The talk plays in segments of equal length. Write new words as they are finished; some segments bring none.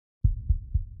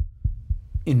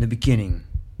In the beginning,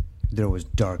 there was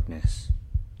darkness,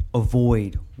 a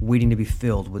void waiting to be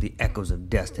filled with the echoes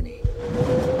of destiny.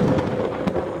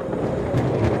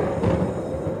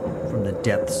 From the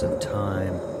depths of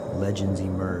time, legends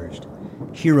emerged.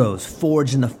 Heroes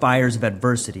forged in the fires of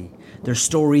adversity, their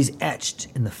stories etched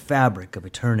in the fabric of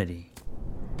eternity.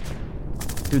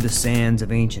 Through the sands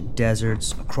of ancient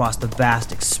deserts, across the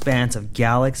vast expanse of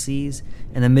galaxies,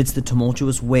 and amidst the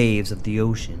tumultuous waves of the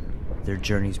ocean, their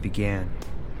journeys began.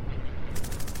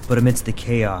 But amidst the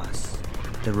chaos,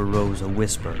 there arose a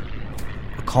whisper,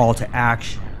 a call to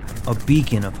action, a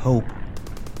beacon of hope.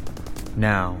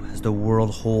 Now, as the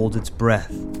world holds its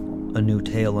breath, a new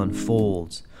tale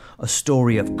unfolds, a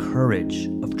story of courage,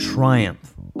 of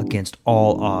triumph against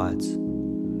all odds.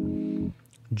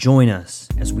 Join us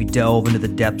as we delve into the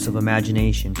depths of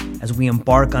imagination, as we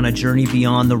embark on a journey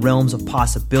beyond the realms of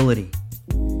possibility.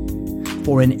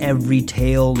 For in every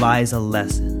tale lies a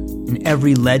lesson, in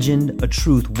every legend a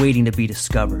truth waiting to be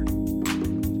discovered.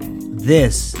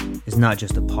 This is not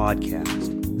just a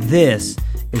podcast. This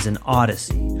is an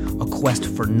odyssey, a quest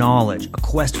for knowledge, a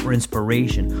quest for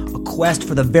inspiration, a quest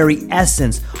for the very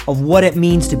essence of what it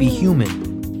means to be human.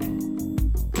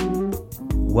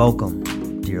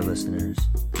 Welcome, dear listeners,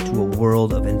 to a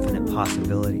world of infinite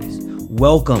possibilities.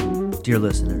 Welcome, dear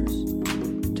listeners,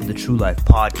 to the True Life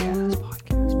Podcast.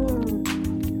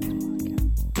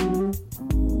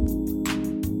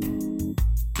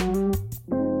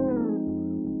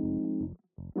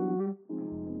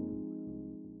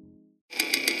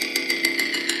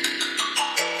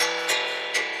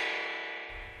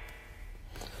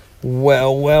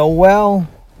 Well.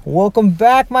 Welcome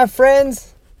back, my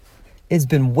friends. It's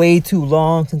been way too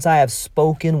long since I have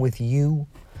spoken with you,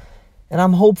 and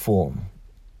I'm hopeful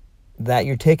that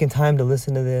you're taking time to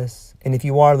listen to this, and if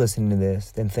you are listening to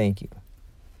this, then thank you.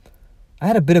 I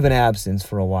had a bit of an absence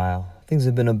for a while. Things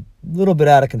have been a little bit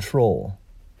out of control.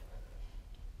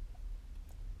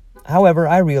 However,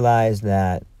 I realized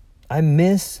that I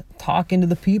miss talking to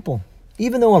the people.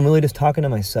 Even though I'm really just talking to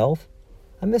myself,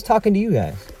 I miss talking to you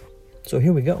guys. So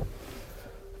here we go.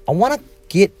 I want to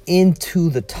get into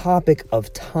the topic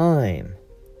of time.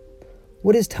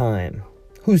 What is time?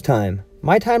 Whose time?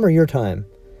 My time or your time?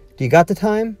 Do you got the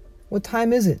time? What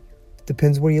time is it?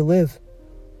 Depends where you live.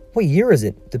 What year is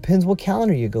it? Depends what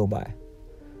calendar you go by.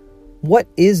 What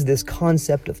is this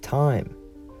concept of time?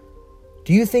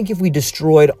 Do you think if we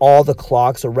destroyed all the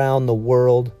clocks around the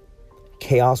world,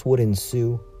 chaos would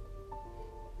ensue?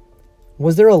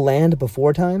 Was there a land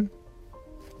before time?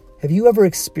 Have you ever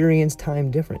experienced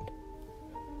time different?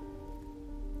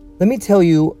 Let me tell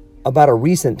you about a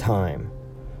recent time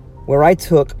where I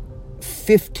took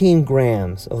 15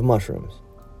 grams of mushrooms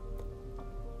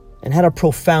and had a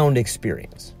profound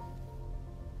experience.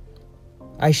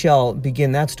 I shall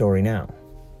begin that story now.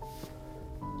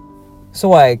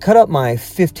 So I cut up my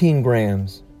 15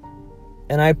 grams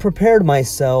and I prepared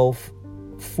myself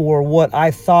for what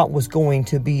I thought was going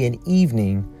to be an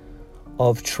evening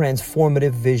of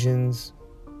transformative visions,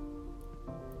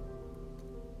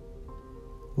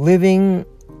 living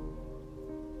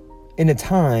in a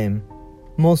time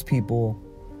most people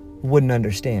wouldn't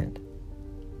understand.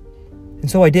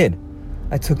 And so I did.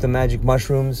 I took the magic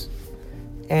mushrooms,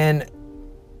 and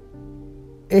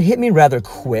it hit me rather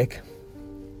quick.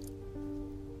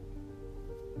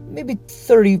 Maybe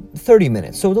 30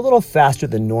 minutes, so it was a little faster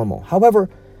than normal. However,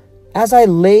 as I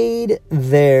laid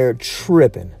there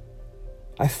tripping,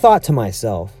 I thought to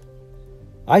myself,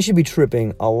 I should be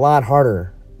tripping a lot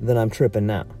harder than I'm tripping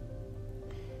now.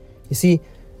 You see,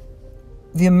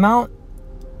 the amount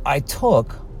I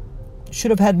took should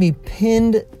have had me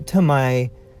pinned to my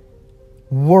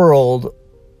world,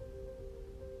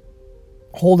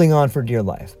 holding on for dear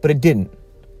life, but it didn't.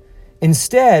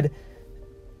 Instead,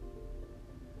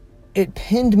 it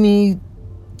pinned me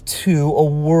to a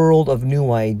world of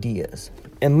new ideas.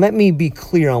 And let me be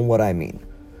clear on what I mean.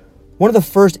 One of the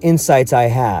first insights I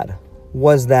had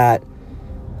was that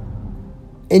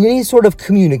in any sort of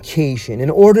communication,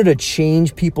 in order to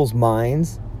change people's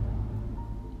minds,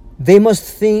 they must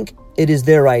think it is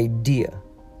their idea.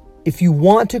 If you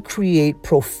want to create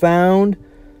profound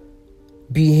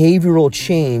behavioral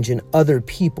change in other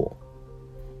people,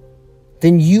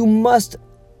 then you must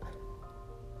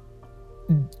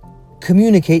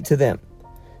communicate to them.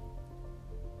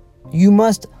 You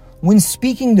must, when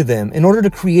speaking to them, in order to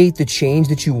create the change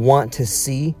that you want to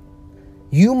see,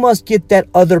 you must get that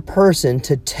other person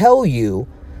to tell you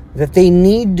that they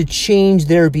need to change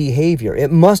their behavior.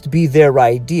 It must be their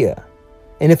idea.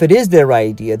 And if it is their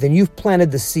idea, then you've planted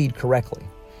the seed correctly.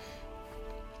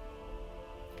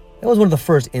 That was one of the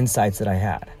first insights that I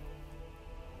had.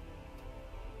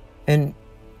 And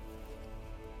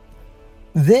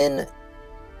then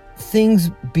things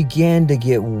began to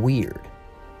get weird.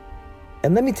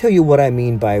 And let me tell you what I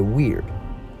mean by weird.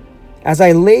 As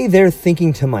I lay there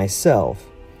thinking to myself,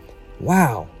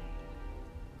 wow,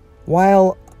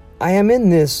 while I am in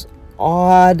this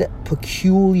odd,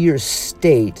 peculiar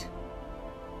state,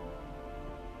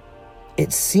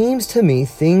 it seems to me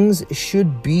things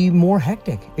should be more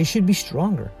hectic. It should be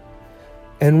stronger.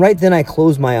 And right then I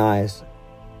closed my eyes.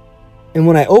 And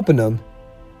when I opened them,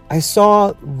 I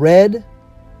saw red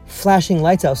flashing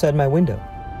lights outside my window.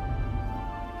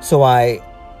 So I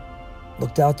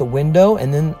looked out the window,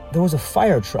 and then there was a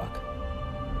fire truck.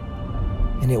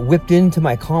 And it whipped into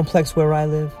my complex where I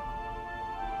live.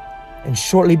 And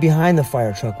shortly behind the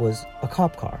fire truck was a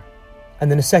cop car.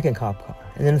 And then a second cop car.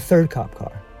 And then a third cop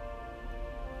car.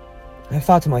 And I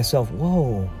thought to myself,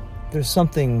 whoa, there's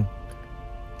something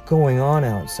going on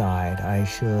outside. I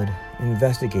should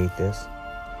investigate this.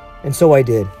 And so I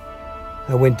did.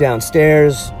 I went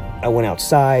downstairs, I went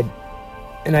outside,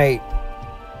 and I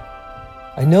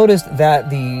noticed that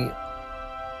the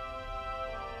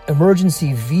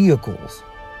emergency vehicles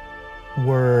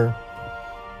were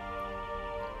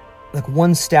like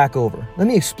one stack over. Let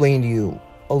me explain to you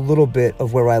a little bit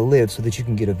of where I live so that you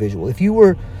can get a visual.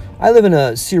 I live in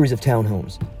a series of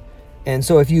townhomes. And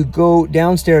so if you go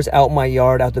downstairs out my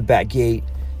yard, out the back gate,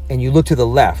 and you look to the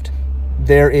left,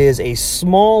 there is a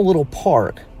small little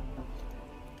park.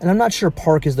 And I'm not sure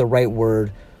park is the right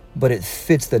word, but it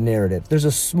fits the narrative. There's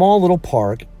a small little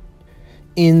park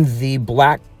in the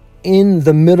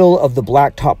middle of the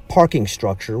blacktop parking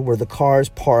structure where the cars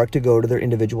park to go to their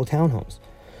individual townhomes.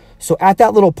 So at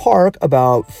that little park,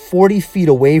 about 40 feet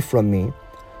away from me,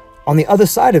 on the other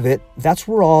side of it, that's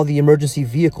where all the emergency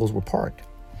vehicles were parked.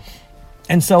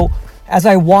 And so as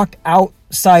I walked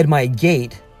outside my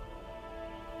gate,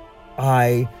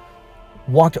 I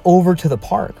walked over to the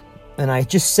park and I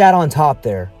just sat on top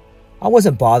there. I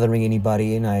wasn't bothering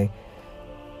anybody, and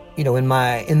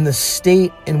in the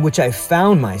state in which I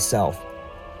found myself,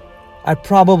 I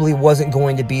probably wasn't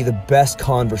going to be the best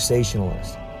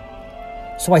conversationalist.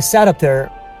 So I sat up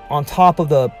there on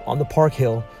the park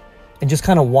hill and just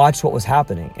kind of watched what was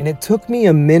happening. And it took me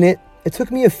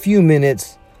a few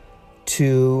minutes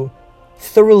to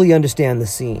thoroughly understand the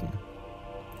scene.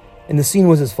 And the scene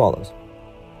was as follows: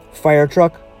 fire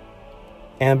truck,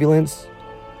 ambulance,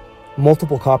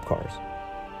 multiple cop cars.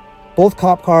 Both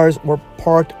cop cars were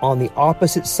parked on the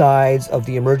opposite sides of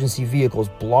the emergency vehicles,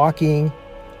 blocking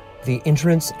the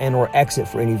entrance and or exit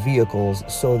for any vehicles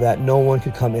so that no one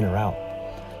could come in or out.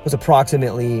 It was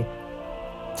approximately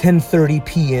 10:30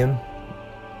 p.m.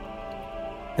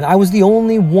 And I was the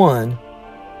only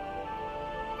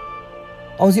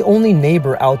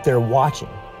neighbor out there watching,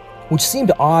 which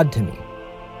seemed odd to me.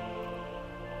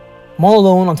 I'm all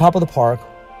alone on top of the park,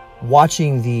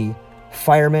 watching the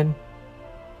firemen,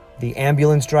 the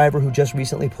ambulance driver who just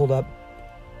recently pulled up,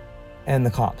 and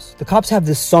the cops. The cops have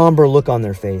this somber look on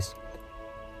their face.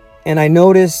 And I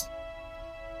noticed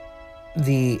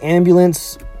the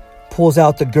ambulance pulls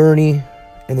out the gurney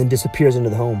and then disappears into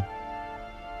the home.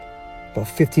 About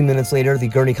 15 minutes later, the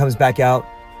gurney comes back out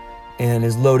and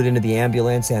is loaded into the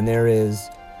ambulance, and there is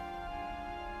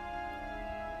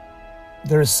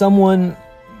someone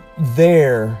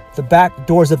there. The back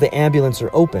doors of the ambulance are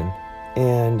open,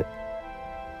 and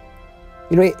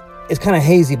it's kind of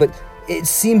hazy, but it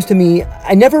seems to me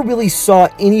I never really saw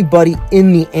anybody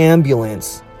in the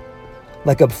ambulance,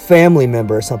 like a family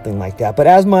member or something like that. But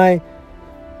as my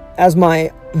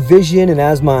vision and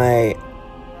as my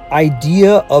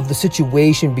idea of the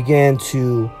situation began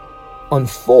to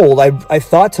unfold, I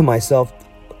thought to myself,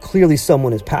 clearly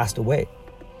someone has passed away.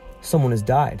 Someone has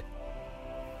died.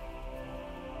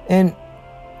 And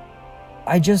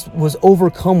I just was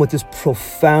overcome with this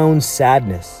profound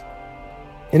sadness.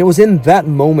 And it was in that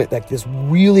moment that this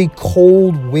really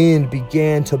cold wind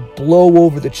began to blow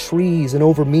over the trees and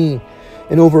over me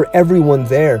and over everyone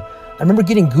there. I remember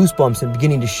getting goosebumps and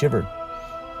beginning to shiver.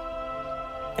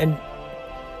 And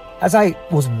as I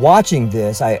was watching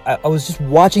this, I was just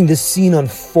watching this scene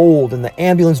unfold, and the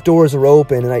ambulance doors are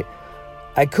open, and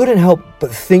I couldn't help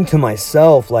but think to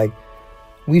myself, like,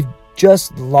 we've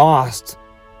just lost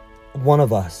one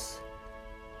of us.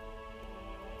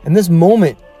 And this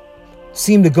moment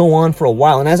seemed to go on for a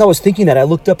while. And as I was thinking that, I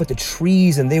looked up at the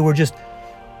trees, and they were just,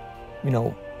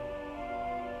 the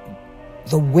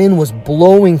wind was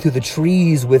blowing through the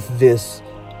trees with this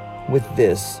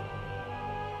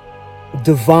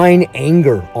divine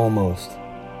anger almost.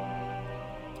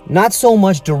 Not so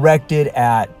much directed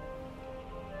at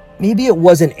maybe it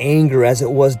wasn't anger as it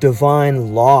was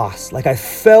divine loss. Like I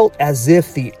felt as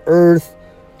if the earth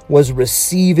was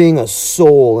receiving a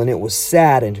soul, and it was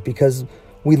saddened because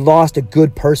we lost a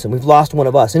good person. We've lost one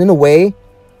of us. And in a way,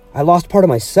 I lost part of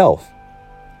myself.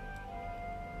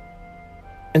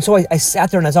 And so I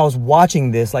sat there, and as I was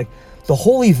watching this, like the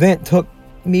whole event took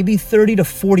maybe 30 to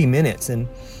 40 minutes. And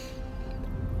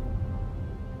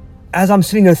as I'm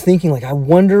sitting there thinking, like, I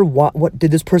wonder what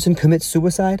did this person commit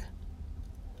suicide?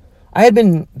 I had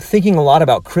been thinking a lot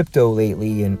about crypto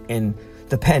lately and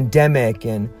the pandemic.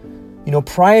 And, you know,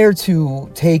 prior to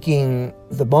taking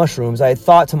the mushrooms, I had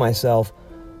thought to myself,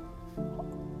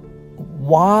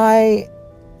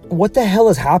 what the hell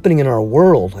is happening in our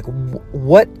world? Like,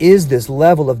 what is this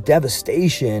level of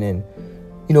devastation? And,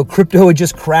 you know, crypto had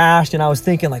just crashed, and I was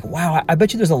thinking like, wow, I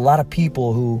bet you there's a lot of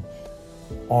people who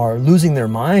are losing their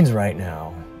minds right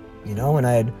now, you know. And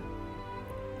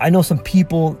I know some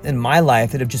people in my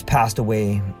life that have just passed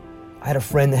away. I had a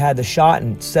friend that had the shot,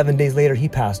 and 7 days later he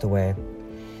passed away.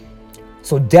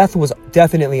 So death was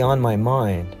definitely on my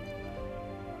mind.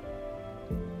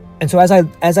 And so as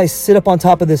I sit up on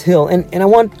top of this hill, and I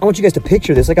want you guys to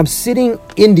picture this, like I'm sitting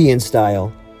Indian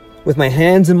style with my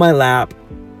hands in my lap.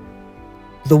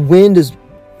 The wind is,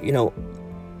 you know,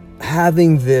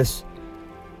 having this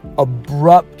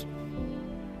abrupt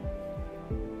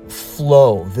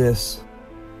flow, this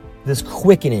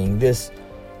quickening, this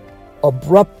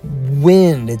abrupt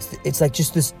wind. It's like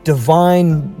just this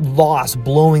divine loss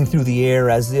blowing through the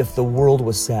air as if the world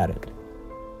was saddened.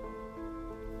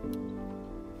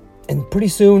 And pretty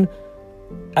soon,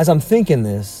 as I'm thinking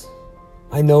this,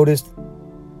 I noticed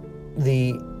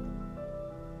the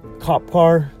cop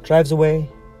car drives away.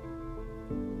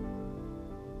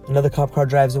 Another cop car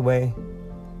drives away.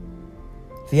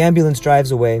 The ambulance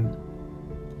drives away.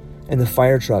 And the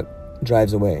fire truck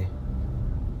drives away.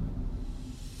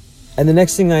 And the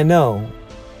next thing I know,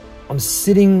 I'm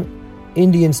sitting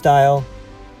Indian style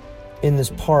in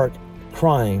this park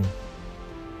crying.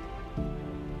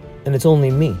 And it's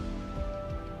only me.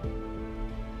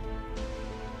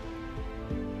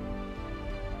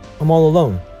 I'm all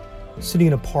alone, sitting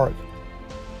in a park,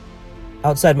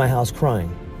 outside my house crying.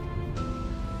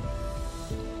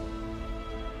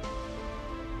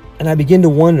 And I begin to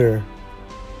wonder,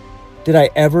 did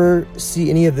I ever see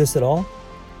any of this at all?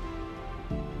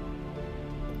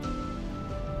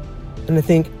 And I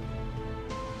think,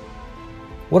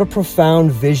 what a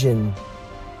profound vision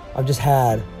I've just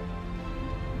had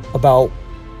about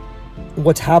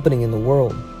what's happening in the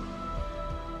world.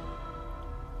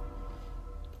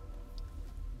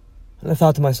 And I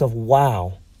thought to myself,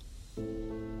 wow,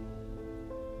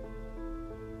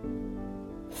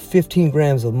 15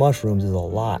 grams of mushrooms is a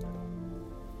lot.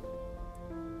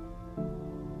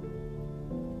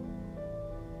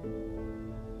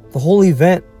 The whole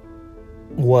event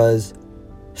was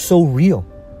so real.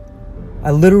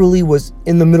 I literally was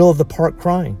in the middle of the park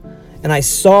crying, and I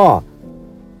saw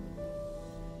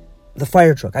the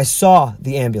fire truck. I saw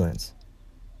the ambulance.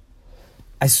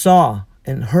 I saw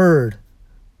and heard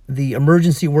the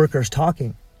emergency workers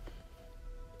talking.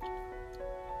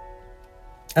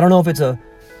 I don't know if it's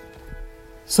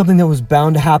something that was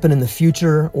bound to happen in the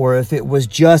future, or if it was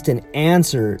just an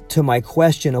answer to my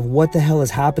question of what the hell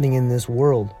is happening in this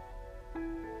world.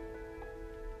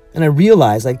 And I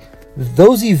realized, like,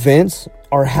 those events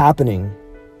are happening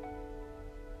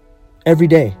every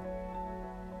day.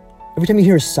 Every time you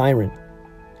hear a siren,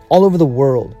 all over the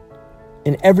world,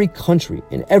 in every country,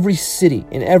 in every city,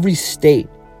 in every state,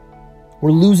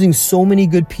 we're losing so many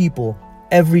good people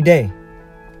every day.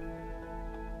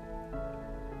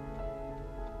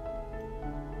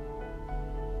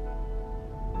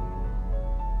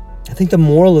 I think the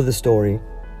moral of the story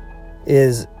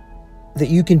is that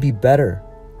you can be better.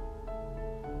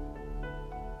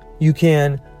 You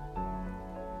can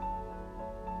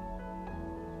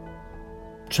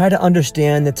try to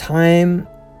understand the time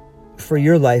for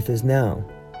your life is now.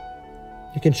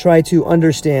 You can try to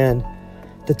understand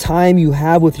the time you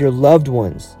have with your loved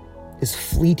ones is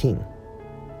fleeting.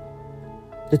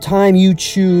 The time you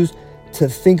choose to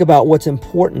think about what's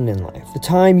important in life. The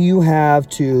time you have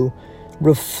to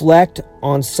reflect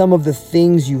on some of the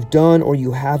things you've done or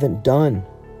you haven't done.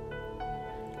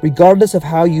 Regardless of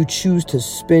how you choose to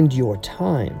spend your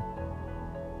time.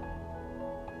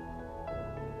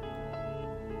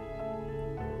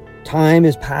 Time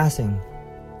is passing.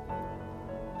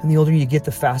 And the older you get,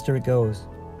 the faster it goes.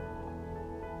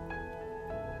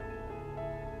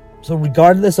 So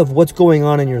regardless of what's going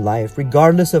on in your life,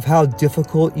 regardless of how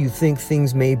difficult you think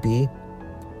things may be,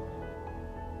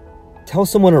 tell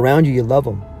someone around you love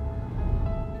them.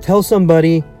 Tell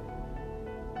somebody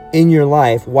in your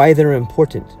life, why they're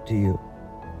important to you.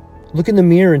 Look in the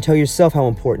mirror and tell yourself how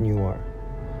important you are.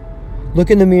 Look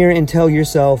in the mirror and tell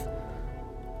yourself,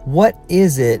 what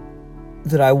is it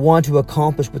that I want to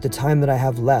accomplish with the time that I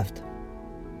have left?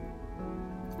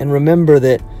 And remember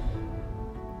that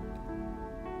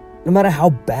no matter how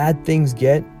bad things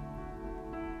get,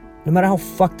 no matter how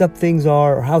fucked up things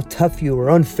are, or how tough you or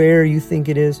unfair you think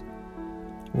it is,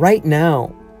 right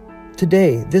now,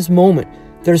 today, this moment,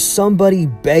 there's somebody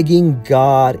begging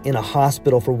God in a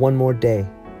hospital for one more day,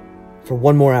 for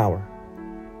one more hour.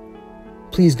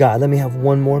 Please, God, let me have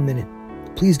one more minute.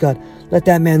 Please, God, let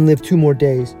that man live 2 more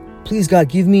days. Please, God,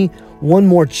 give me one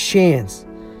more chance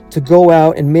to go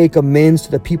out and make amends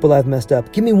to the people I've messed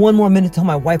up. Give me one more minute to tell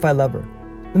my wife I love her.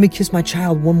 Let me kiss my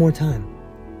child one more time.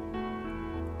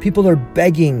 People are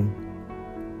begging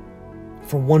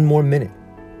for one more minute,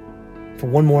 for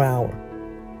one more hour,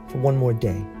 for one more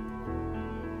day.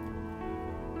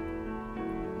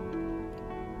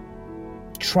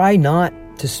 Try not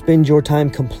to spend your time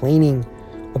complaining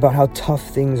about how tough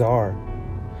things are.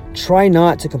 Try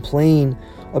not to complain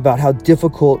about how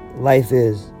difficult life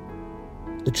is.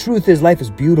 The truth is, life is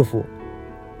beautiful.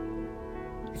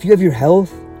 If you have your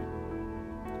health,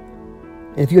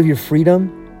 and if you have your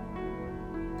freedom,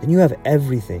 then you have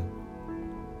everything.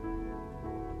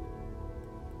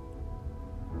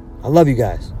 I love you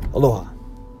guys. Aloha.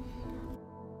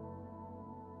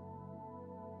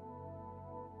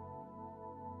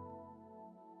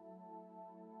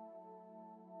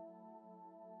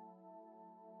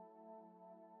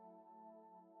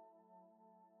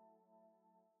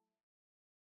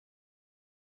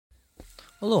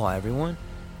 Aloha, everyone.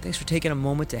 Thanks for taking a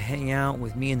moment to hang out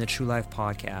with me in the True Life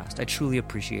Podcast. I truly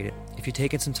appreciate it. If you're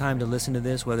taking some time to listen to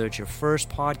this, whether it's your first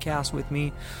podcast with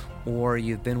me or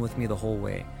you've been with me the whole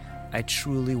way, I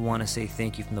truly want to say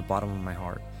thank you from the bottom of my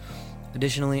heart.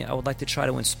 Additionally, I would like to try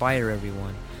to inspire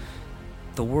everyone.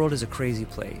 The world is a crazy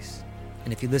place,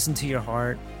 and if you listen to your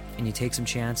heart and you take some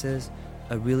chances,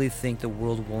 I really think the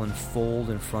world will unfold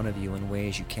in front of you in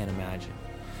ways you can't imagine.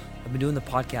 I've been doing the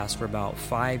podcast for about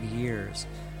 5 years.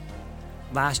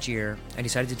 Last year, I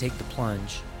decided to take the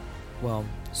plunge. Well,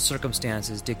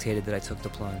 circumstances dictated that I took the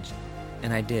plunge,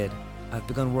 and I did. I've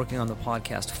begun working on the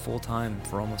podcast full-time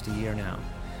for almost a year now,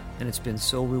 and it's been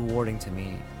so rewarding to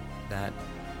me that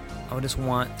I just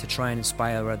want to try and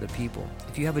inspire other people.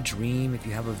 If you have a dream, if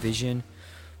you have a vision,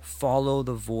 follow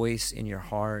the voice in your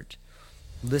heart,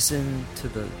 listen to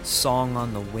the song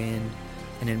on the wind,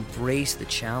 and embrace the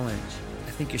challenge.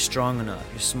 I think you're strong enough,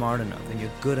 you're smart enough, and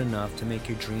you're good enough to make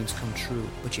your dreams come true,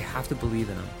 but you have to believe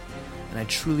in them. And I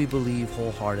truly believe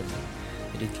wholeheartedly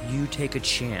that if you take a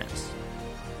chance,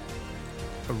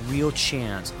 a real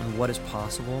chance on what is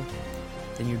possible,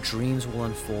 then your dreams will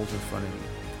unfold in front of you.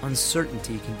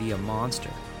 Uncertainty can be a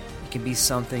monster. It can be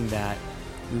something that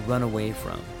we run away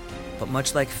from. But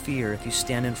much like fear, if you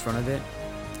stand in front of it,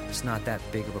 it's not that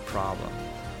big of a problem.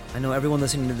 I know everyone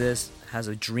listening to this has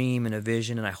a dream and a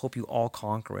vision, and I hope you all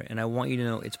conquer it. And I want you to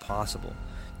know it's possible.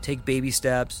 Take baby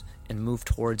steps and move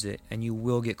towards it, and you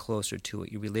will get closer to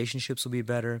it. Your relationships will be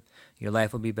better. Your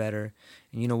life will be better.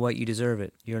 And you know what? You deserve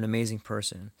it. You're an amazing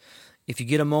person. If you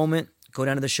get a moment, go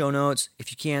down to the show notes.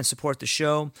 If you can, support the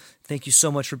show. Thank you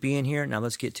so much for being here. Now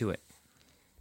let's get to it.